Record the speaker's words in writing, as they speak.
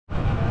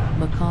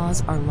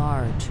Macaws are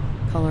large,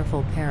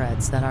 colorful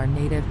parrots that are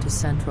native to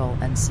Central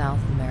and South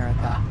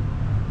America.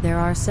 There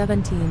are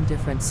 17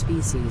 different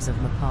species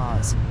of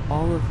macaws,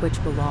 all of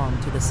which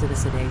belong to the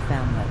Psittacidae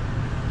family.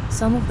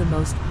 Some of the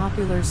most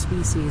popular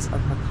species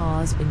of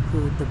macaws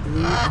include the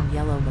blue and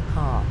yellow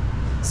macaw,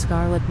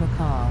 scarlet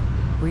macaw,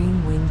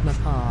 green-winged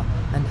macaw,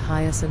 and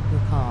hyacinth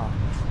macaw.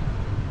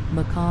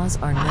 Macaws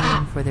are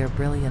known for their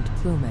brilliant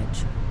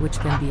plumage, which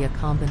can be a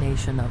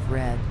combination of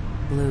red,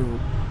 blue,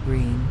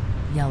 green,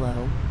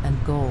 yellow,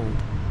 and gold.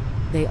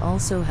 They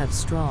also have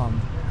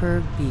strong,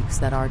 curved beaks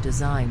that are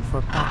designed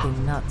for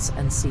packing nuts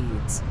and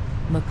seeds.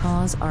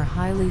 Macaws are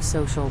highly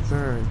social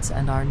birds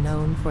and are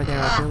known for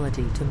their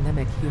ability to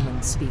mimic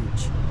human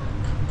speech.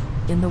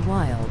 In the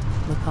wild,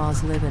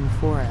 macaws live in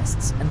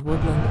forests and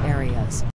woodland areas,